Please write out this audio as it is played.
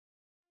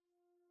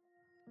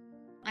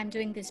I'm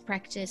doing this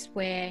practice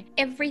where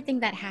everything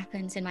that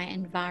happens in my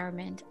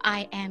environment,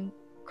 I am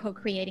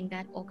co-creating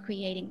that or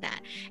creating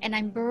that. And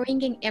I'm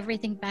bringing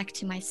everything back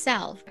to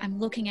myself. I'm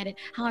looking at it.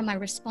 How am I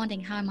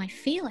responding? How am I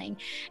feeling?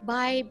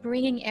 By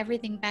bringing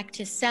everything back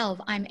to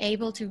self, I'm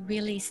able to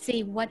really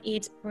see what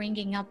it's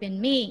bringing up in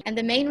me. And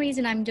the main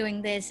reason I'm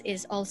doing this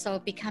is also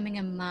becoming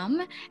a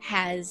mum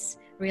has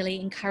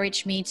really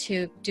encouraged me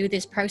to do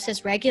this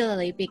process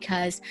regularly,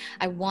 because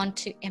I want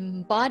to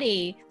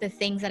embody the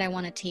things that I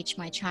want to teach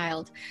my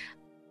child.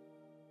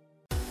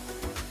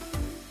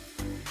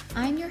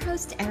 I'm your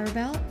host,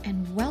 Arabelle,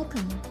 and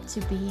welcome to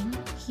Being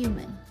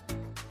Human.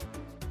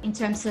 In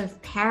terms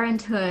of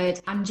parenthood,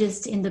 I'm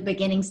just in the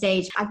beginning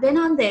stage. I've been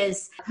on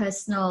this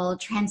personal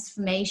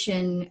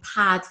transformation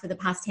path for the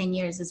past 10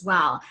 years as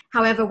well.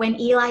 However, when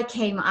Eli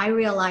came, I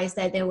realized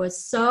that there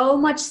was so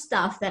much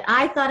stuff that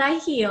I thought I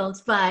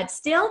healed, but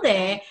still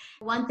there.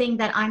 One thing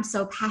that I'm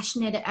so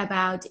passionate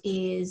about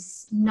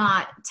is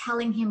not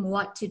telling him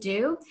what to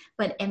do,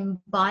 but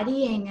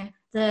embodying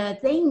the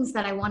things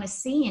that I want to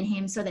see in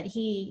him so that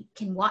he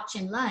can watch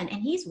and learn,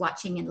 and he's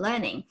watching and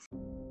learning.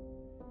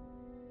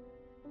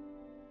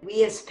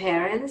 We as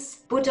parents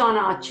put on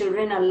our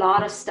children a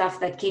lot of stuff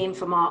that came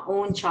from our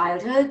own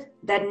childhood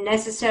that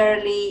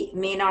necessarily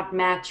may not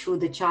match who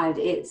the child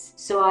is.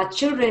 So our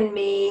children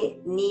may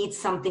need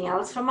something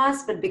else from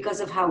us, but because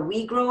of how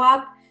we grow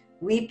up,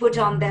 we put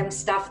on them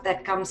stuff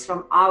that comes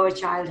from our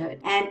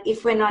childhood. And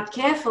if we're not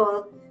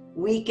careful,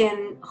 we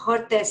can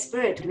hurt their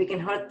spirit, we can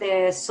hurt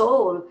their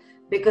soul,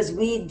 because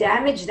we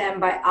damage them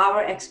by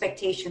our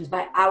expectations,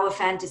 by our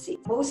fantasy.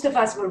 Most of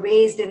us were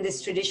raised in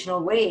this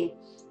traditional way,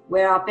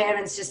 where our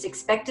parents just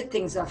expected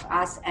things of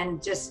us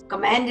and just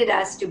commanded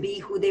us to be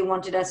who they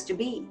wanted us to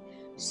be.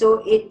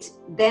 So it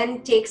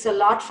then takes a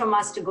lot from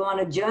us to go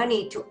on a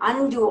journey to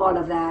undo all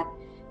of that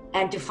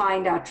and to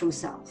find our true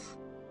self.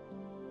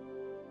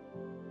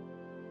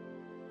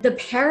 The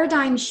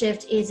paradigm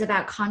shift is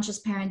about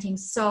conscious parenting.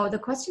 So the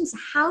question is,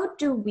 how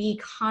do we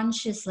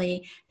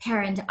consciously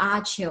parent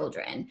our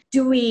children?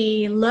 Do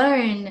we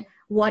learn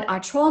what our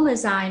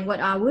traumas are and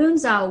what our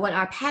wounds are, what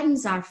our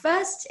patterns are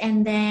first,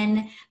 and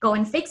then go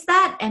and fix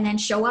that and then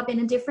show up in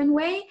a different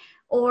way?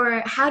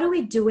 Or how do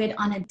we do it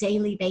on a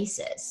daily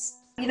basis?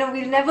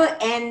 We'll never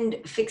end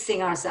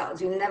fixing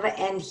ourselves. We'll never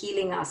end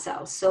healing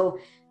ourselves. So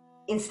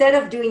instead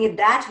of doing it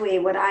that way,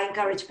 what I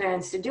encourage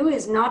parents to do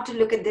is not to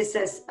look at this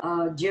as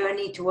a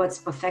journey towards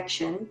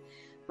perfection,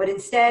 but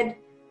instead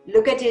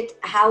look at it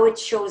how it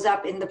shows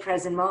up in the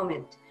present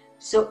moment.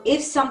 So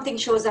if something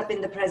shows up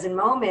in the present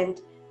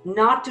moment,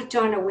 not to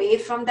turn away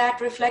from that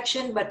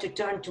reflection, but to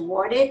turn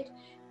toward it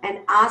and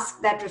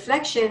ask that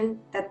reflection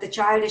that the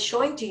child is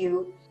showing to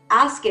you,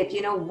 ask it,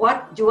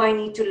 what do I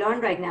need to learn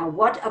right now?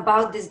 What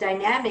about this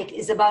dynamic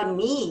is about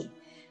me?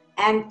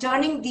 And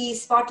turning the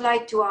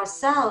spotlight to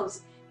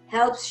ourselves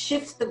helps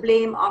shift the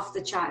blame off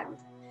the child.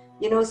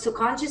 So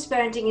conscious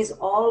parenting is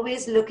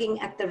always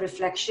looking at the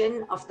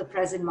reflection of the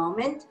present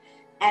moment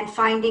and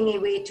finding a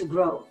way to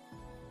grow.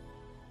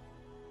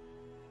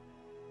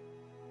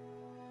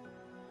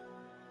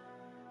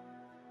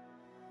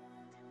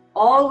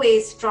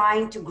 Always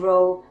trying to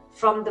grow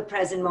from the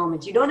present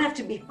moment. You don't have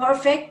to be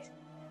perfect,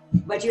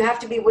 but you have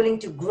to be willing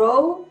to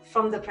grow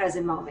from the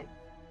present moment.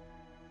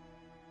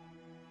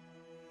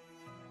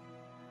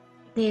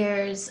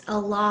 There's a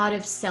lot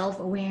of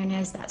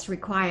self-awareness that's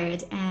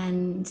required,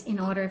 and in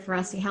order for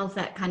us to have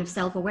that kind of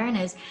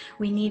self-awareness,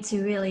 we need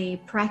to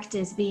really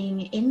practice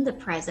being in the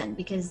present,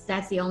 because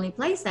that's the only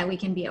place that we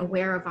can be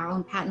aware of our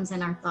own patterns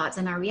and our thoughts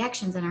and our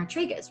reactions and our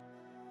triggers.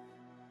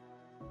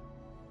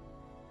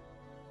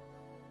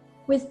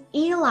 With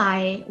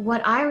Eli,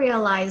 what I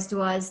realized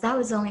was that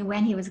was only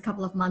when he was a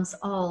couple of months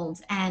old.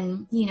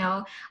 And,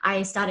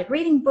 I started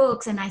reading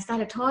books and I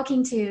started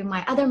talking to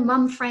my other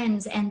mom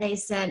friends, and they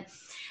said,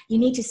 you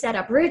need to set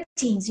up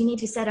routines, you need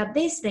to set up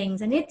these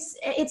things. And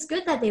it's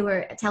good that they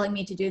were telling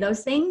me to do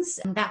those things.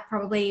 And that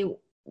probably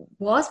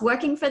was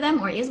working for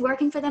them or is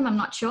working for them, I'm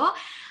not sure.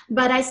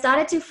 But I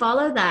started to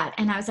follow that,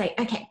 and I was like,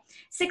 okay,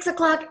 6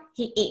 o'clock,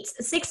 he eats.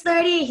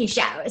 6:30, he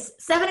showers.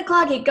 7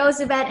 o'clock, he goes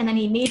to bed, and then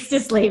he needs to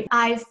sleep.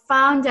 I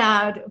found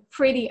out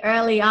pretty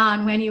early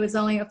on, when he was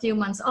only a few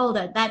months old,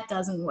 that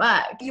doesn't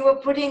work. You were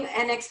putting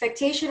an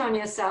expectation on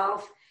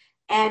yourself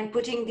and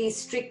putting these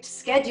strict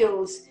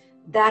schedules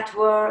that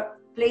were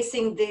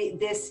placing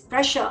this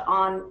pressure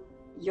on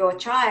your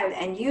child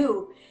and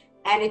you,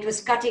 and it was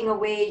cutting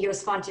away your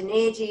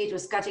spontaneity, it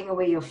was cutting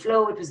away your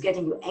flow, it was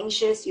getting you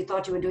anxious, you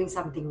thought you were doing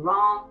something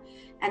wrong.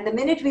 And the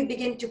minute we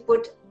begin to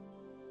put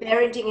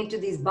parenting into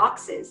these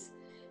boxes,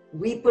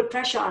 we put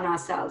pressure on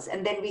ourselves,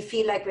 and then we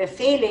feel like we're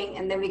failing,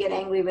 and then we get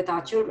angry with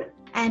our children.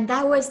 And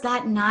that was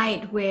that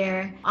night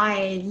where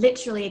I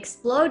literally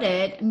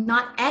exploded,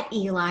 not at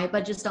Eli,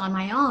 but just on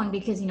my own,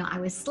 because, I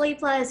was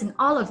sleepless and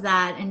all of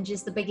that, and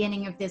just the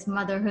beginning of this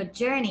motherhood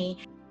journey.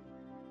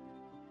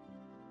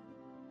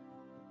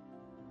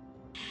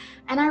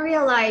 And I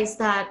realized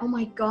that, oh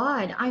my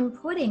God, I'm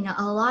putting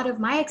a lot of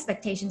my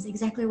expectations,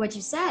 exactly what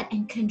you said,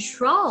 and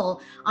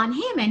control on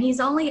him. And he's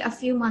only a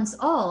few months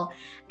old.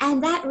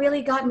 And that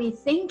really got me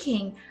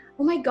thinking,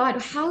 oh my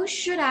God, how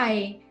should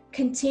I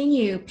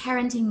continue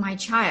parenting my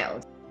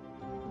child?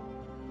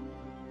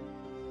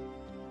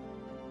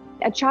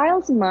 A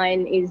child's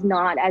mind is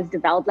not as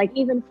developed. Like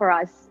even for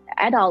us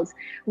adults,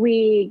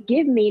 we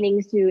give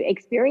meanings to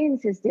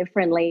experiences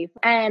differently.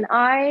 And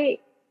I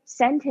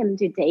sent him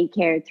to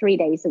daycare 3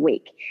 days a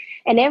week.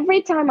 And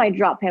every time I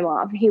drop him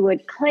off, he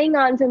would cling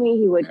on to me,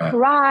 he would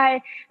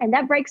cry, and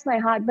that breaks my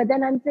heart. But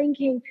then I'm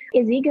thinking,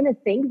 is he going to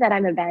think that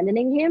I'm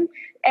abandoning him?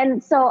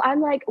 And so I'm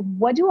like,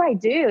 what do I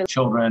do?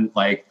 Children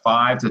like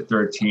 5 to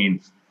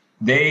 13,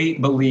 they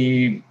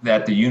believe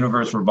that the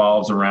universe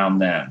revolves around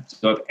them.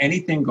 So if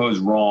anything goes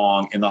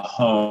wrong in the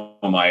home,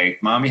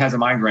 like mommy has a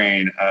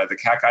migraine, the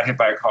cat got hit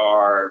by a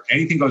car,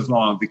 anything goes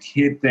wrong, the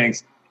kid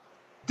thinks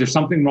there's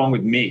something wrong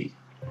with me.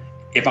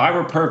 If I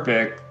were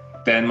perfect,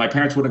 then my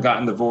parents would have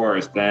gotten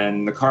divorced,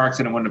 then the car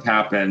accident wouldn't have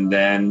happened,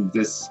 then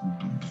this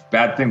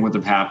bad thing would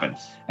have happened.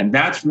 And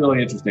that's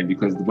really interesting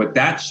because what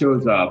that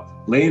shows up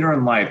later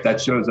in life, that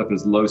shows up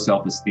as low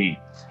self-esteem.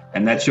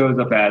 And that shows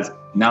up as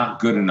not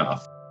good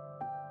enough.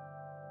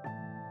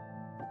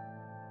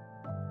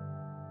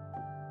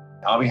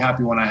 I'll be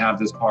happy when I have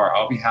this car.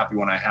 I'll be happy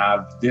when I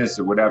have this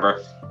or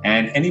whatever.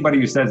 And anybody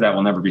who says that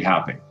will never be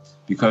happy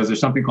because there's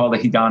something called a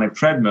hedonic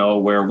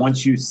treadmill where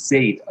once you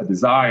sate a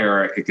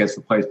desire, it gets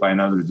replaced by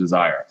another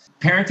desire.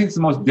 Parenting is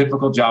the most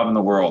difficult job in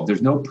the world.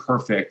 There's no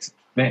perfect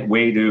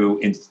way to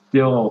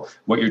instill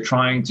what you're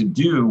trying to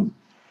do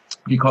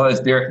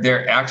because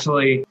they're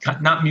actually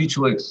not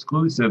mutually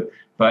exclusive.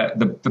 But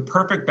the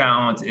perfect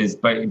balance is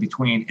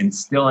between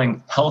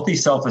instilling healthy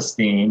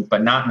self-esteem,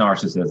 but not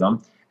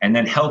narcissism, and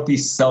then healthy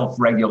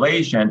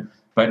self-regulation,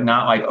 but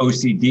not like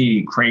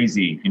OCD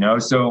crazy,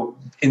 So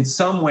in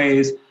some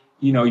ways,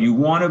 you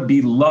want to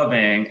be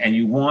loving and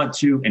you want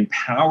to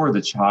empower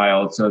the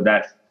child so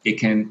that it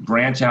can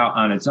branch out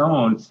on its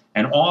own.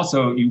 And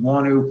also you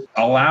want to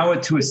allow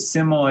it to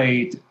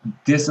assimilate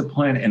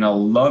discipline in a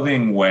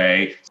loving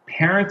way.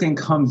 Parenting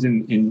comes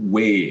in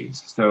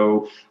waves.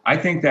 So I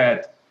think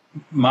that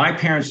my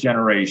parents'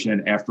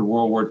 generation after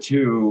World War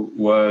II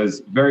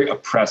was very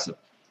oppressive.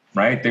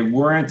 Right? They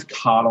weren't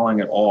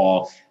coddling at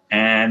all.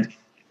 And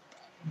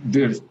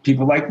there's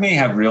people like me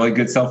have really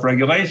good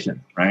self-regulation,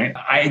 right?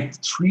 I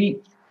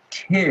treat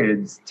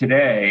kids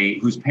today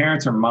whose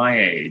parents are my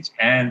age,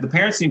 and the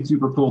parents seem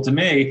super cool to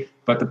me,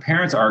 but the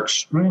parents are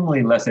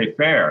extremely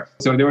laissez-faire.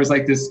 So there was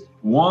like this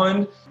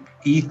one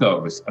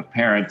ethos of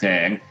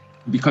parenting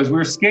because we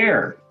were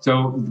scared.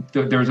 So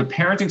there was a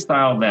parenting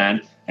style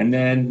then, and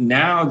then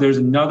now there's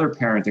another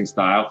parenting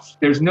style.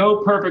 There's no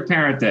perfect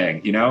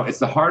parenting, it's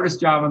the hardest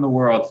job in the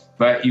world,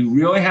 but you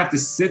really have to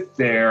sit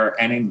there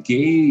and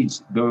engage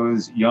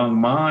those young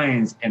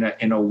minds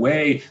in a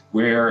way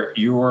where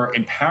you're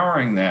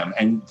empowering them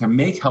and to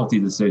make healthy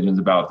decisions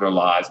about their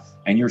lives.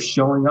 And you're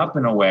showing up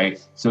in a way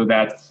so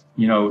that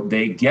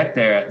they get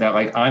there that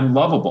like I'm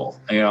lovable.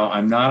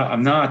 I'm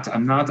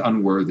not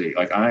unworthy.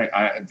 Like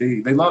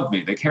they love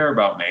me. They care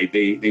about me.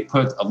 They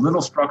put a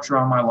little structure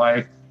on my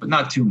life, but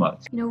not too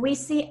much. We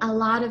see a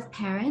lot of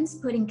parents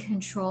putting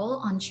control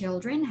on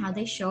children, how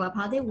they show up,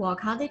 how they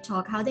walk, how they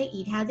talk, how they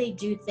eat, how they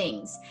do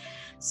things.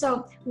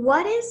 So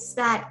what is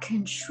that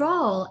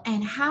control,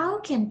 and how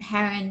can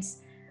parents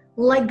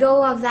let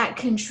go of that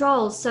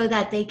control so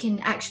that they can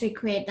actually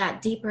create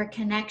that deeper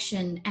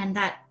connection and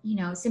that,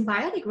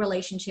 symbiotic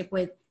relationship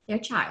with their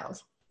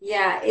child?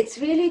 Yeah, it's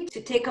really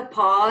to take a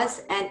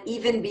pause and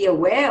even be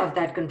aware of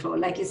that control.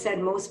 Like you said,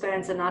 most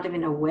parents are not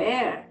even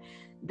aware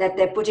that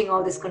they're putting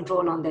all this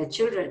control on their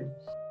children.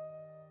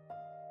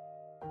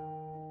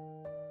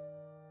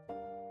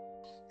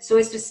 So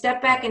it's to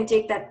step back and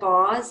take that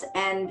pause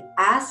and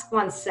ask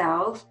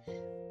oneself,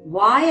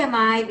 why am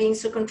I being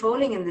so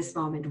controlling in this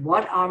moment?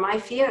 What are my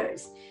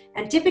fears?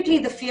 And typically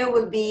the fear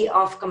will be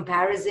of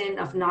comparison,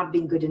 of not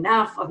being good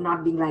enough, of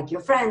not being like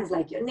your friends,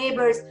 like your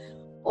neighbors,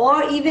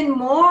 or even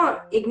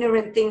more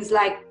ignorant things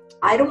like,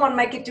 I don't want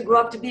my kid to grow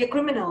up to be a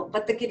criminal,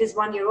 but the kid is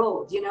 1 year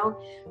old,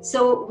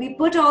 So we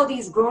put all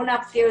these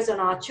grown-up fears on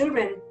our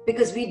children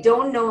because we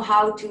don't know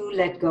how to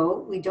let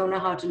go. We don't know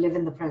how to live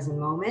in the present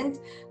moment.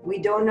 We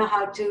don't know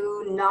how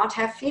to not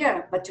have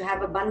fear, but to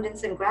have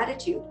abundance and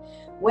gratitude.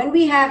 When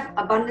we have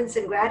abundance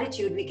and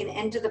gratitude, we can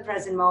enter the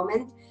present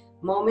moment,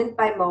 moment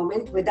by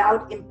moment,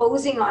 without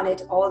imposing on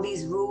it all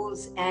these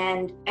rules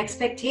and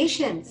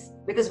expectations.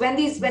 Because when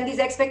these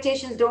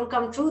expectations don't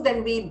come true,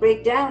 then we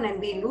break down and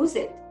we lose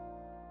it.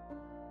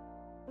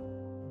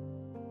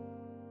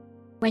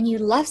 When you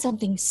love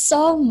something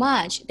so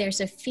much,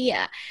 there's a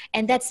fear.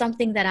 And that's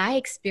something that I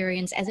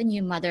experience as a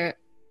new mother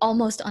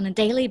almost on a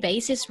daily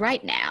basis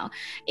right now,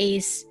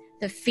 is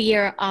the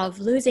fear of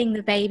losing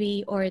the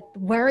baby or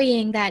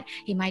worrying that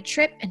he might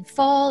trip and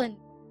fall. And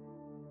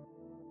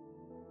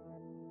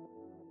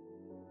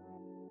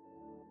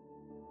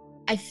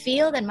I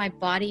feel that my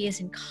body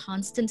is in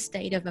constant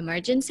state of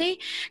emergency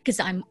because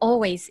I'm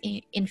always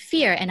in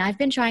fear, and I've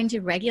been trying to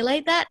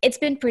regulate that. It's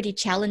been pretty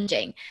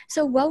challenging.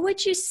 So what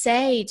would you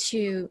say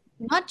to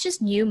not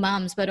just new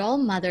moms, but all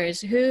mothers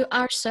who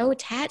are so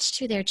attached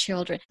to their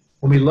children?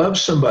 When we love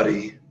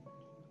somebody,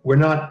 we're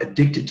not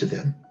addicted to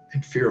them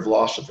in fear of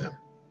loss of them.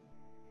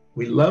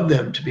 We love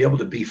them to be able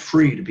to be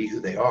free to be who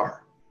they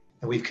are.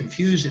 And we've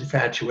confused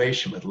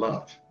infatuation with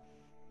love.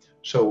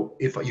 So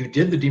if you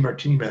did the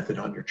DeMartini method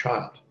on your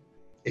child,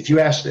 if you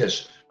ask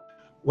this,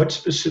 what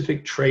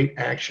specific trait,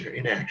 action, or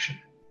inaction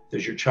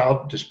does your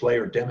child display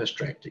or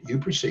demonstrate that you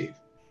perceive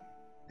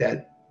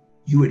that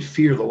you would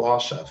fear the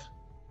loss of?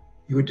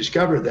 You would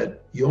discover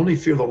that you only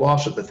fear the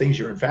loss of the things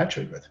you're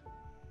infatuated with.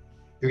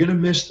 You're going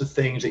to miss the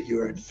things that you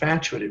are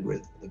infatuated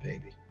with the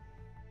baby.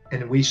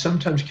 And we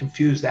sometimes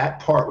confuse that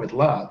part with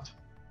love,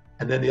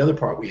 and then the other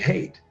part we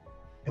hate.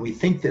 And we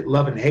think that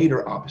love and hate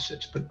are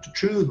opposites, but the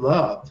true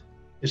love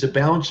is a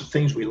balance of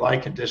things we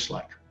like and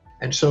dislike.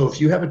 And so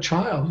if you have a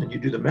child and you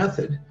do the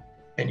method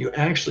and you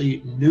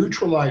actually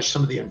neutralize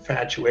some of the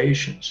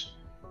infatuations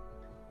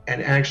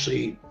and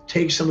actually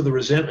take some of the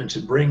resentments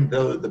and bring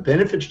the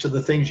benefits to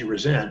the things you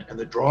resent and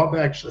the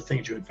drawbacks to the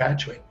things you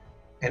infatuate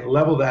and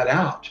level that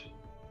out,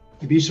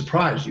 you'd be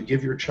surprised. You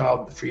give your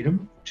child the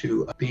freedom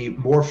to be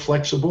more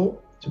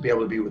flexible, to be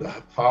able to be with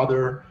a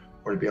father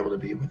or to be able to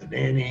be with a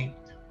nanny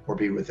or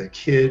be with the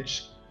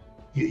kids.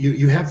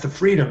 You have the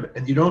freedom,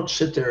 and you don't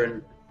sit there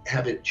and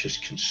have it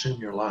just consume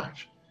your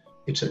life.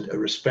 It's a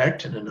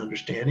respect and an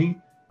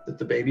understanding that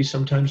the baby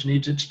sometimes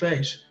needs its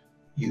space.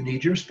 You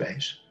need your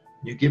space.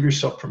 You give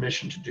yourself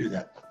permission to do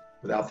that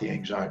without the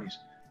anxieties.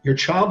 Your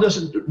child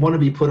doesn't want to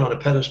be put on a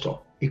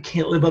pedestal. It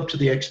can't live up to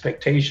the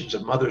expectations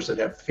of mothers that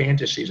have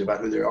fantasies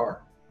about who they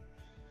are.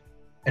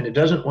 And it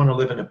doesn't want to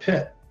live in a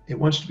pit. It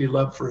wants to be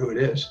loved for who it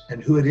is.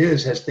 And who it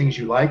is has things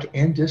you like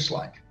and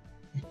dislike.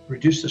 You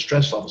reduce the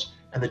stress levels.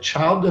 And the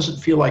child doesn't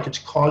feel like it's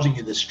causing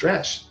you the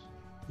stress.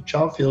 The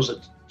child feels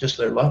that just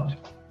they're loved.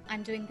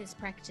 I'm doing this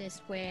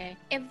practice where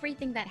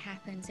everything that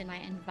happens in my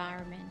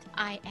environment,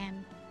 I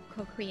am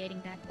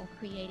co-creating that or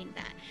creating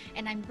that.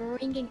 And I'm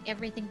bringing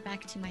everything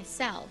back to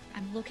myself.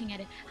 I'm looking at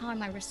it. How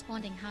am I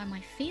responding? How am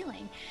I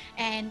feeling?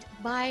 And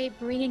by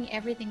bringing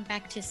everything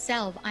back to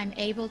self, I'm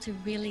able to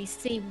really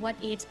see what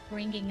it's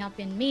bringing up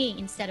in me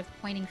instead of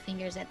pointing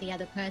fingers at the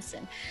other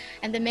person.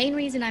 And the main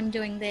reason I'm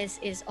doing this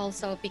is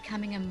also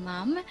becoming a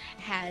mom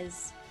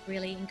has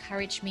really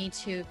encouraged me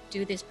to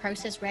do this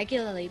process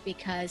regularly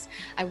because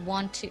I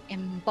want to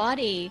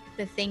embody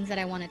the things that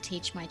I want to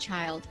teach my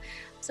child.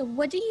 So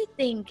what do you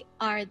think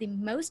are the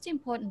most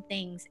important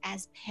things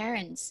as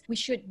parents we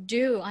should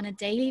do on a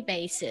daily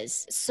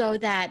basis so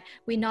that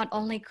we not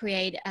only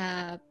create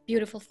a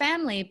beautiful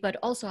family, but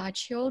also our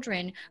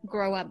children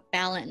grow up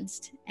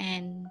balanced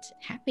and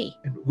happy?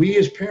 And we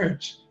as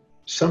parents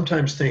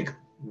sometimes think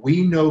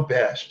we know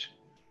best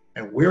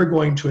and we're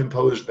going to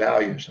impose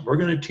values and we're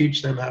going to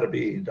teach them how to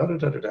be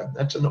da-da-da-da-da.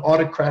 That's an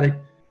autocratic,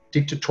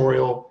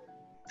 dictatorial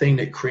thing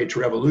that creates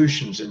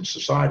revolutions in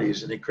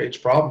societies and it creates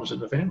problems in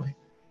the family.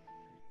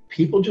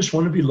 People just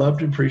want to be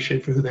loved and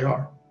appreciated for who they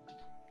are.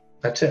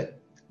 That's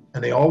it.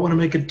 And they all want to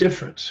make a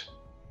difference.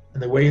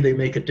 And the way they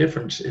make a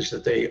difference is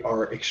that they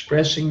are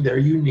expressing their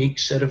unique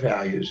set of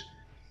values,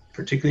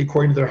 particularly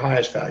according to their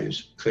highest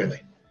values,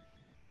 clearly.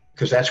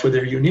 Because that's where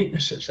their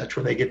uniqueness is. That's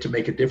where they get to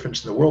make a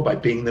difference in the world by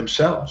being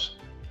themselves.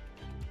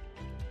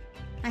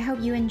 I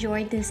hope you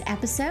enjoyed this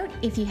episode.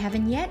 If you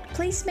haven't yet,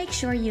 please make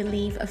sure you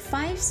leave a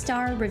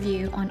 5-star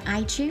review on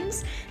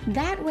iTunes.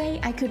 That way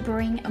I could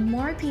bring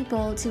more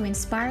people to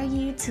inspire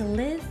you to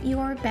live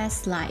your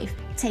best life.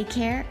 Take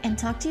care and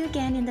talk to you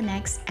again in the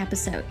next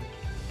episode.